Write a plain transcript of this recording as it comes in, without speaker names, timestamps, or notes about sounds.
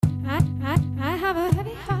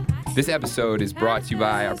This episode is brought to you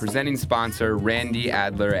by our presenting sponsor, Randy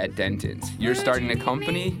Adler at Dentons. You're starting a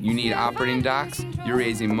company, you need operating docs, you're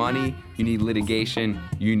raising money, you need litigation,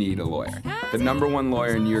 you need a lawyer. The #1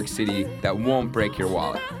 lawyer in New York City that won't break your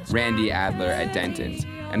wallet, Randy Adler at Dentons.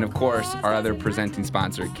 And of course, our other presenting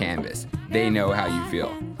sponsor, Canvas. They know how you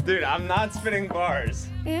feel. Dude, I'm not spitting bars.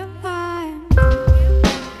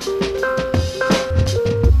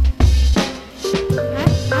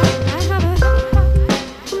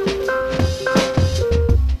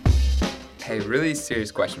 Hey, really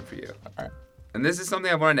serious question for you. All right. And this is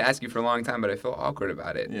something I wanted to ask you for a long time, but I feel awkward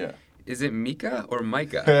about it. Yeah. Is it Micah or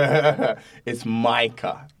Micah? It's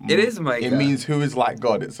Micah. It is Micah. It means who is like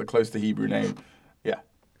God. It's a close to Hebrew name. Yeah.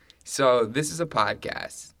 So this is a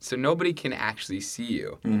podcast, so nobody can actually see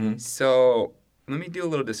you. Mm-hmm. So let me do a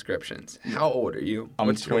little descriptions. How old are you? I'm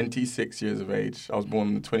What's your 26 years of age. I was born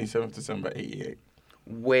on the 27th of December, 88.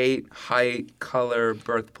 weight, height, color, I'm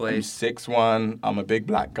birthplace? 6'1". I'm a big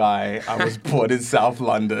black guy. I was born in South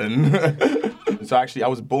London. So actually, I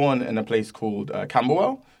was born in a place called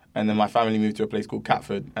Camberwell. And then my family moved to a place called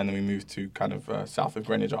Catford, and then we moved to kind of south of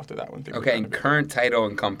Greenwich after that. When things were Okay, kind and of current title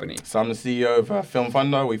and company. So I'm the CEO of Film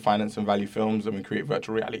Funder. We finance and value films, and we create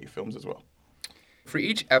virtual reality films as well. For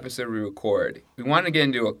each episode we record, we want to get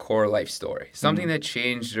into a core life story, something that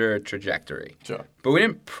changed your trajectory. Sure. But we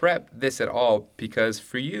didn't prep this at all because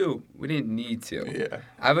for you, we didn't need to. Yeah.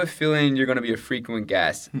 I have a feeling you're going to be a frequent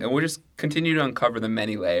guest, and we'll just continue to uncover the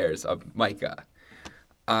many layers of Micah.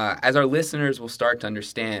 As our listeners will start to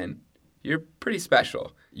understand, you're pretty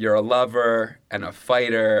special. You're a lover and a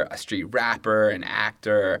fighter, a street rapper, an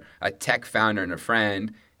actor, a tech founder, and a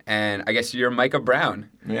friend. And I guess you're Micah Brown.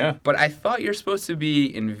 Yeah. But I thought you're supposed to be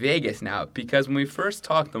in Vegas now because when we first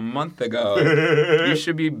talked a month ago, you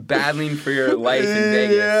should be battling for your life in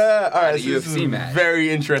Vegas Yeah, all right. at a So this is UFC a match. very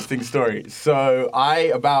interesting story. So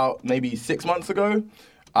about maybe 6 months ago,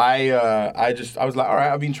 I was like, all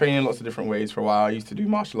right, I've been training lots of different ways for a while. I used to do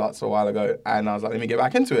martial arts a while ago, and I was like, let me get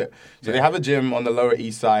back into it. So they have a gym on the Lower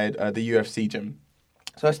East Side, the UFC gym.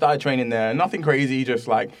 So I started training there. Nothing crazy, just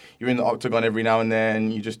like you're in the octagon every now and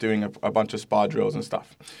then. You're just doing a bunch of spar drills and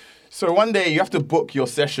stuff. So one day you have to book your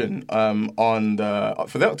session for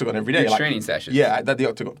the octagon every day. Your training sessions. Yeah, at the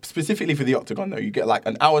octagon. Specifically for the octagon, though. You get like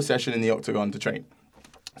an hour session in the octagon to train.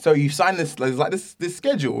 So you sign this, there's like this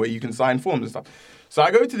schedule where you can sign forms and stuff. So I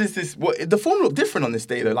go to the form looked different on this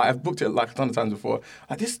day though. Like I've booked it like a ton of times before.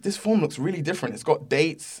 Like this form looks really different. It's got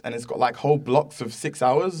dates and it's got like whole blocks of 6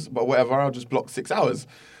 hours, but whatever, I'll just block 6 hours.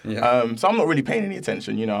 Yeah. So I'm not really paying any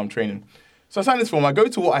attention, I'm training. So I sign this form, I go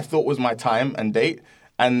to what I thought was my time and date,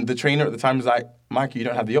 and the trainer at the time was like, Mikey, you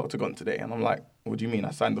don't have the octagon today. And I'm like, what do you mean?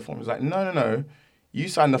 I signed the form. He's like, no. You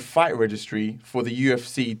signed the fight registry for the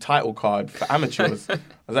UFC title card for amateurs. I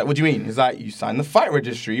was like, what do you mean? He's like, you signed the fight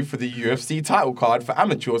registry for the UFC title card for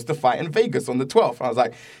amateurs to fight in Vegas on the 12th. I was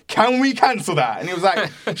like, can we cancel that? And he was like,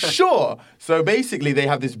 sure. So basically they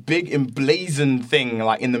have this big emblazoned thing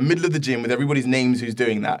like in the middle of the gym with everybody's names who's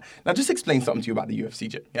doing that. Now just explain something to you about the UFC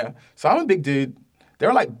gym, yeah? So I'm a big dude. There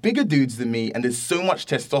are like bigger dudes than me, and there's so much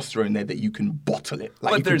testosterone there that you can bottle it.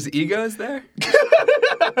 Like, But there's egos there?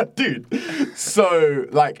 dude. So,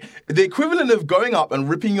 like, the equivalent of going up and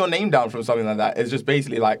ripping your name down from something like that is just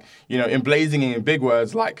basically like, emblazing in big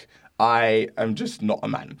words like, I am just not a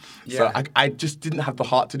man. Yeah. So I just didn't have the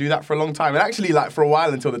heart to do that for a long time. And actually, like, for a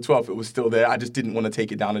while until the 12th, it was still there. I just didn't want to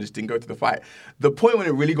take it down. I just didn't go to the fight. The point when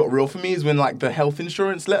it really got real for me is when, like, the health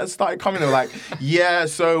insurance letters started coming. They were like, yeah,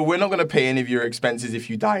 so we're not going to pay any of your expenses if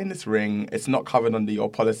you die in this ring. It's not covered under your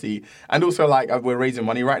policy. And also, like, we're raising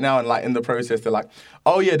money right now. And, like, in the process, they're like,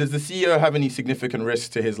 oh, yeah, does the CEO have any significant risks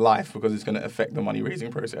to his life because it's going to affect the money raising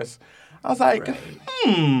process? I was like,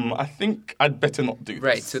 I think I'd better not do this.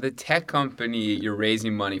 Right, so the tech company you're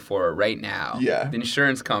raising money for right now, Yeah. the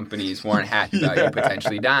insurance companies weren't happy about Yeah. you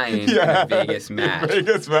potentially dying in a Vegas match.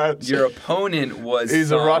 Vegas match. Your opponent was He's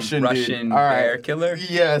some a Russian dude. All right. bear killer?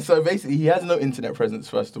 Yeah, so basically he has no internet presence,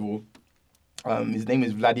 first of all. His name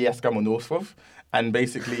is Vladimir Skamonosov. And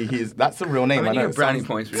basically, that's the real name. How many I know. of brownie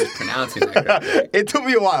points for just pronouncing that correctly? It took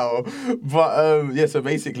me a while. But, so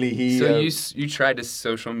basically he... So you tried to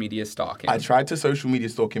social media stalk him. I tried to social media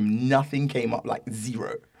stalk him. Nothing came up, like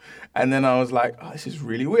zero. And then I was like, oh, this is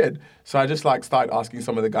really weird. So I just like started asking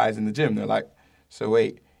some of the guys in the gym. They're like, so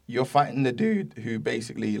wait, you're fighting the dude who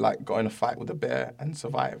basically like got in a fight with a bear and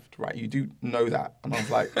survived, right? You do know that. And I was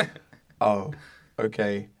like, oh,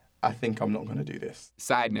 okay. I think I'm not going to do this.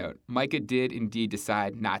 Side note, Micah did indeed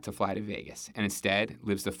decide not to fly to Vegas and instead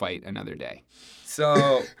lives to fight another day.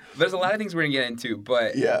 So there's a lot of things we're going to get into,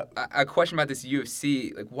 but Yeah. a question about this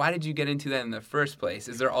UFC, like why did you get into that in the first place?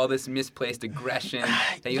 Is there all this misplaced aggression?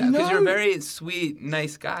 Because you're a very sweet,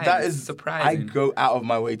 nice guy. That It's is surprising. I go out of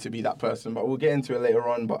my way to be that person, but we'll get into it later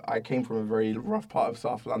on. But I came from a very rough part of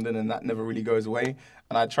South London, and that never really goes away.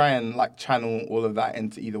 And I try and like channel all of that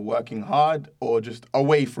into either working hard or just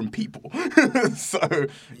away from people. So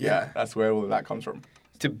yeah, that's where all of that comes from.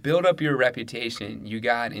 To build up your reputation, you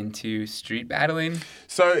got into street battling.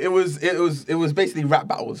 So it was basically rap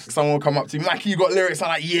battles. Someone would come up to me, Mikey, you got lyrics? I'm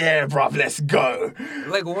like, yeah, bruv, let's go.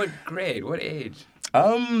 Like what grade? What age?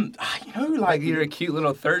 Like Like you're a cute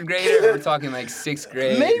little third grader, or we're talking like sixth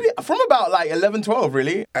grade? maybe from about like 11, 12,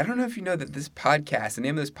 really. I don't know if you know that this podcast, the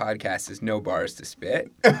name of this podcast is No Bars to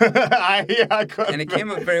Spit. I got And it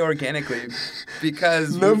came up very organically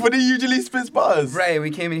because... Nobody usually spits bars. Right,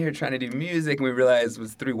 we came in here trying to do music and we realized it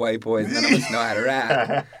was three white boys, none of us know how to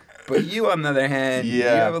rap. But you, on the other hand, you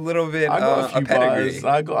have a little bit I got a few pedigree. bars.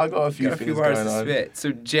 I got a few Got a few things bars going to on. spit.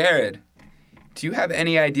 So, Jared, do you have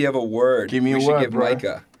any idea of a word Give me a we should word, give bro.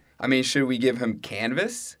 Micah? I mean, should we give him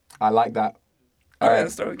canvas? I like that. All right,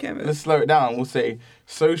 let's start with canvas. Let's slow it down. We'll say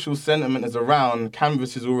social sentiment is around.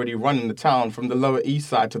 Canvas is already running the town from the Lower East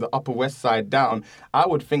Side to the Upper West Side down. I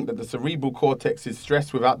would think that the cerebral cortex is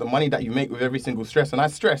stressed without the money that you make with every single stress. And I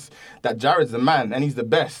stress that Jared's the man and he's the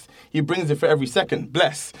best. He brings it for every second.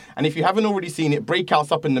 Bless. And if you haven't already seen it,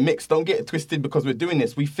 breakouts up in the mix. Don't get it twisted because we're doing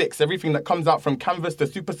this. We fix everything that comes out from canvas to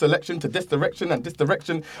super selection to this direction and this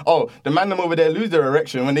direction. Oh, the man them over there lose their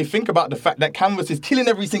erection when they think about the fact that canvas is killing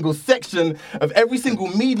every single section of every single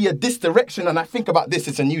media this direction. And I think about this,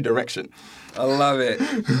 it's a new direction. I love it.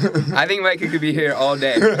 I think Micah could be here all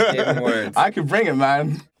day. Just give him words. I could bring it,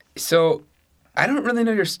 man. So, I don't really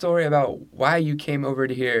know your story about why you came over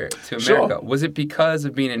to here to America. Sure. Was it because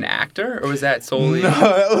of being an actor, or was that solely? No,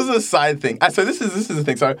 that was a side thing. So this is the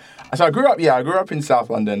thing. So I grew up in South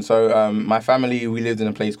London. So my family, we lived in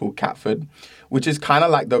a place called Catford, which is kind of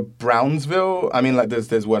like the Brownsville. I mean, like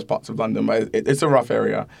there's worse parts of London, but it's a rough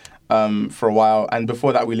area. For a while, and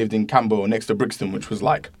before that we lived in Camberwell next to Brixton, which was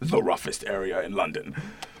like the roughest area in London.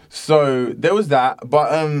 So there was that, but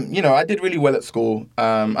I did really well at school,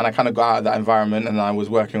 and I kind of got out of that environment, and I was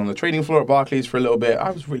working on the trading floor at Barclays for a little bit.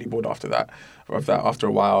 I was really bored after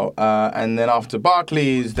a while, and then after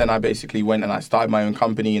Barclays, then I basically went and I started my own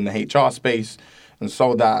company in the HR space and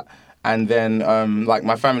sold that, and then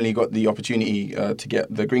my family got the opportunity to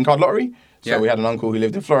get the green card lottery. So we had an uncle who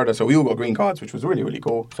lived in Florida, so we all got green cards, which was really, really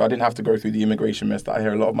cool. So I didn't have to go through the immigration mess that I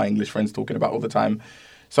hear a lot of my English friends talking about all the time.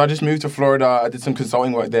 So I just moved to Florida. I did some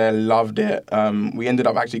consulting work there, loved it. We ended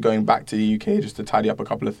up actually going back to the UK just to tidy up a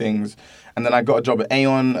couple of things. And then I got a job at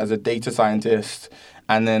Aon as a data scientist.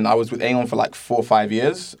 And then I was with Aon for like 4 or 5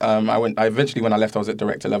 years. Eventually, when I left, I was at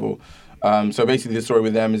director level. So basically the story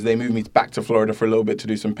with them is they moved me back to Florida for a little bit to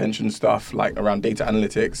do some pension stuff, like around data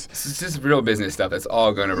analytics. It's just real business stuff that's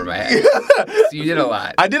all going over my head. So you did a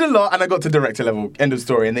lot. I did a lot, and I got to director level, end of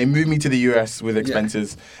story. And they moved me to the US with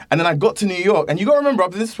expenses. Yeah. And then I got to New York. And you got to remember,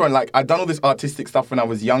 up to this point, like, I'd done all this artistic stuff when I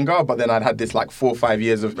was younger, but then I'd had this, like, 4 or 5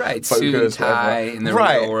 years of focus. Suit and tie in the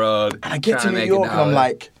real world. And I get to New York, and I'm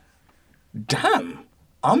like, damn,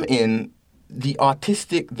 I'm in the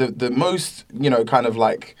artistic, the most, kind of,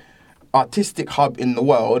 like, artistic hub in the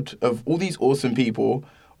world of all these awesome people.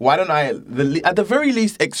 Why don't I, at the very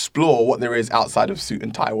least, explore what there is outside of suit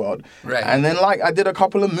and tie world? Right. And then, I did a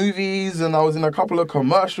couple of movies, and I was in a couple of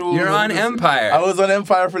commercials. You're on Empire. I was on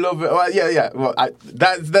Empire for a little bit. Well, yeah. Well,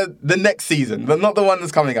 that's the next season, but not the one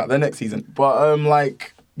that's coming out. The next season. But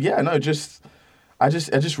I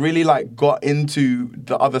just really got into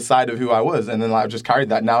the other side of who I was, and then I just carried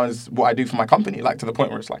that now is what I do for my company, to the point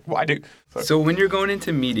where it's what I do. So when you're going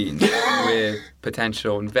into meetings with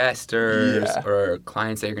potential investors or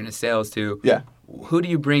clients that you're going to sales to, who do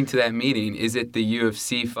you bring to that meeting? Is it the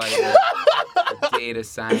UFC fighter, the data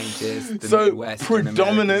scientist, the Midwestern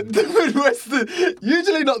predominant, the Midwestern,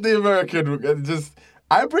 usually not the American.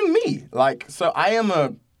 I bring me.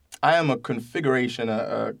 I am a configuration,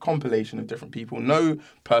 a compilation of different people. No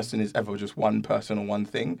person is ever just one person or one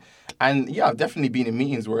thing. And yeah, I've definitely been in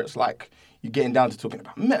meetings where it's you're getting down to talking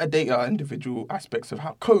about metadata, individual aspects of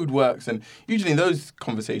how code works. And usually in those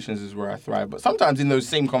conversations is where I thrive. But sometimes in those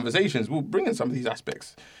same conversations, we'll bring in some of these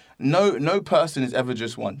aspects. No person is ever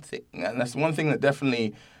just one thing. And that's one thing that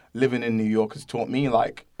definitely living in New York has taught me,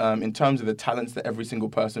 like, in terms of the talents that every single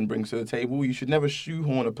person brings to the table, you should never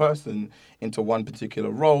shoehorn a person into one particular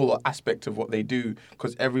role or aspect of what they do,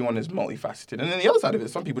 because everyone is multifaceted. And then the other side of it,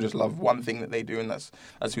 some people just love one thing that they do, and that's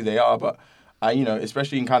who they are. But,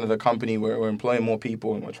 especially in kind of the company where we're employing more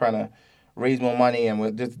people and we're trying to raise more money,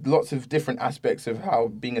 and there's lots of different aspects of how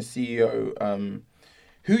being a CEO,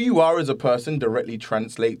 who you are as a person directly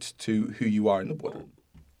translates to who you are in the boardroom.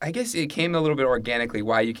 I guess it came a little bit organically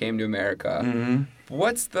why you came to America. Mm-hmm.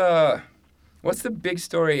 What's the big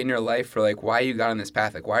story in your life for like why you got on this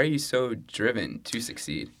path? Like, why are you so driven to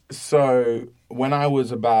succeed? So when I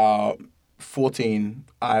was about 14,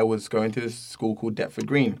 I was going to this school called Deptford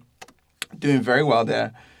Green, doing very well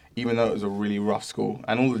there, even though it was a really rough school.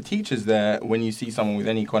 And all the teachers there, when you see someone with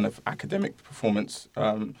any kind of academic performance,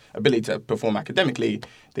 ability to perform academically,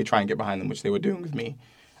 they try and get behind them, which they were doing with me.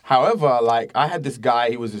 However, like, I had this guy,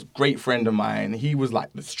 he was this great friend of mine. He was like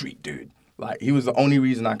the street dude. Like, he was the only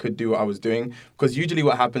reason I could do what I was doing. Because usually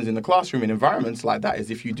what happens in the classroom in environments like that is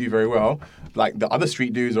if you do very well, like, the other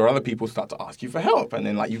street dudes or other people start to ask you for help. And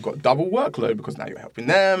then, like, you've got double workload because now you're helping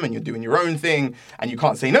them and you're doing your own thing. And you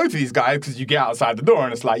can't say no to these guys because you get outside the door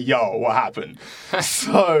and it's like, yo, what happened?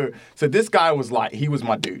 So this guy was like, he was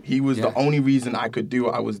my dude. He was the only reason I could do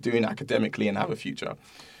what I was doing academically and have a future.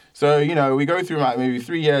 So, we go through like maybe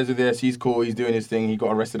 3 years of this. He's cool. He's doing his thing. He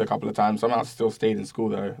got arrested a couple of times. Somehow still stayed in school,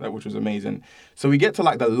 though, which was amazing. So we get to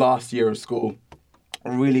like the last year of school.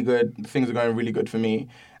 Really good. Things are going really good for me.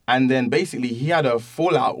 And then basically he had a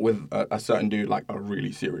fallout with a certain dude, like a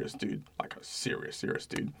really serious dude, like a serious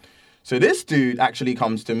dude. So this dude actually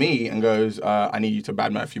comes to me and goes, I need you to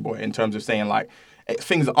badmouth your boy, in terms of saying like,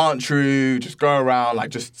 things that aren't true, just go around,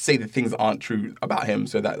 like, just say the things that aren't true about him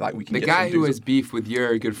so that, like, we can the get guy who has beef with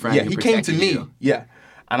your good friend. Yeah, he came to me. You. Yeah.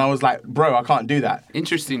 And I was like, bro, I can't do that.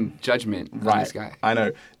 Interesting judgment on this guy. I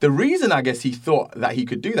know. The reason I guess he thought that he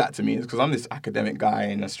could do that to me is because I'm this academic guy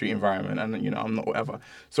in a street environment and, I'm not whatever.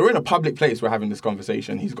 So we're in a public place, we're having this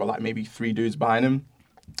conversation. He's got, like, maybe 3 dudes behind him.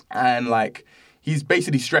 And, like, he's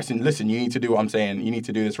basically stressing, listen, you need to do what I'm saying. You need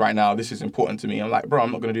to do this right now. This is important to me. I'm like, bro,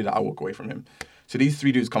 I'm not going to do that. I'll walk away from him. So these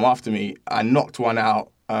 3 dudes come after me. I knocked one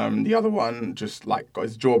out. The other one just, like, got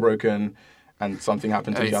his jaw broken, and something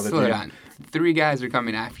happened to the other dude. On. 3 guys are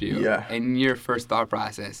coming after you. Yeah. And your first thought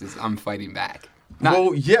process is, I'm fighting back.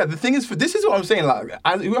 Well, yeah, the thing is, this is what I'm saying. Like,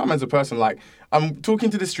 who I am as a person, like, I'm talking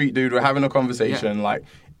to the street dude. We're having a conversation. Yeah. Like,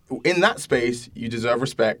 in that space, you deserve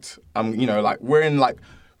respect. Like, we're in, like,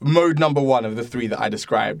 mode number 1 of the 3 that I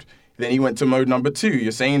described. Then he went to mode number 2.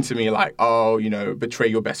 You're saying to me, like, betray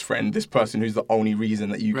your best friend, this person who's the only reason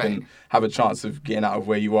that you can have a chance of getting out of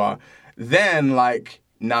where you are. Then, like,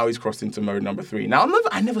 now he's crossed into mode number 3. Now,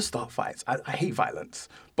 I never start fights. I hate violence.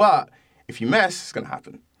 But if you mess, it's going to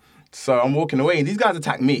happen. So I'm walking away, and these guys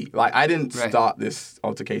attack me. Like, I didn't start this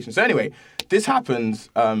altercation. So anyway, this happens,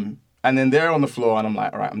 and then they're on the floor, and I'm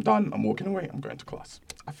like, all right, I'm done. I'm walking away. I'm going to class.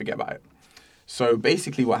 I forget about it. So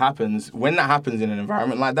basically what happens, when that happens in an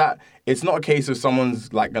environment like that, it's not a case of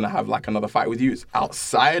someone's like going to have like another fight with you. It's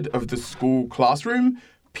outside of the school classroom.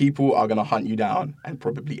 People are going to hunt you down and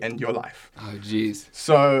probably end your life. Oh, jeez.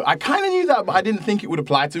 So I kind of knew that, but I didn't think it would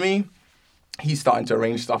apply to me. He's starting to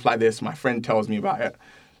arrange stuff like this. My friend tells me about it.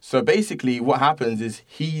 So basically what happens is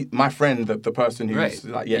my friend, the person who's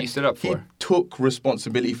you stood up for. He took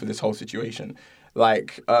responsibility for this whole situation.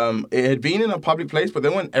 Like, it had been in a public place, but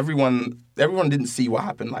then when everyone didn't see what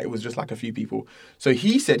happened. Like, it was just like a few people. So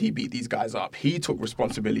he said he beat these guys up. He took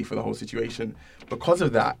responsibility for the whole situation. Because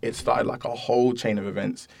of that, it started like a whole chain of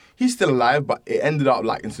events. He's still alive, but it ended up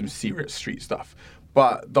like in some serious street stuff.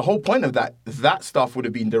 But the whole point of that stuff would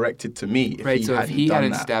have been directed to me if he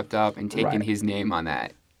hadn't stepped up and taken his name on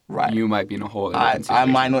that, you might be in a whole other situation. I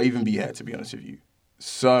might not even be here, to be honest with you.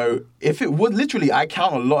 So if it would literally, I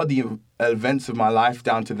count a lot of the events of my life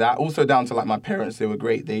down to that. Also down to like my parents, they were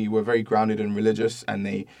great. They were very grounded and religious, and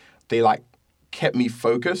they like kept me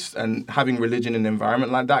focused. And having religion in an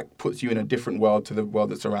environment like that puts you in a different world to the world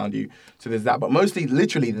that's around you. So there's that. But mostly,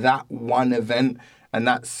 literally, that one event and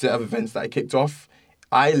that set of events that I kicked off,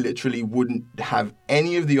 I literally wouldn't have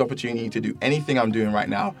any of the opportunity to do anything I'm doing right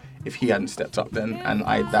now if he hadn't stepped up then. And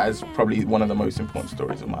that is probably one of the most important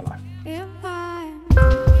stories of my life.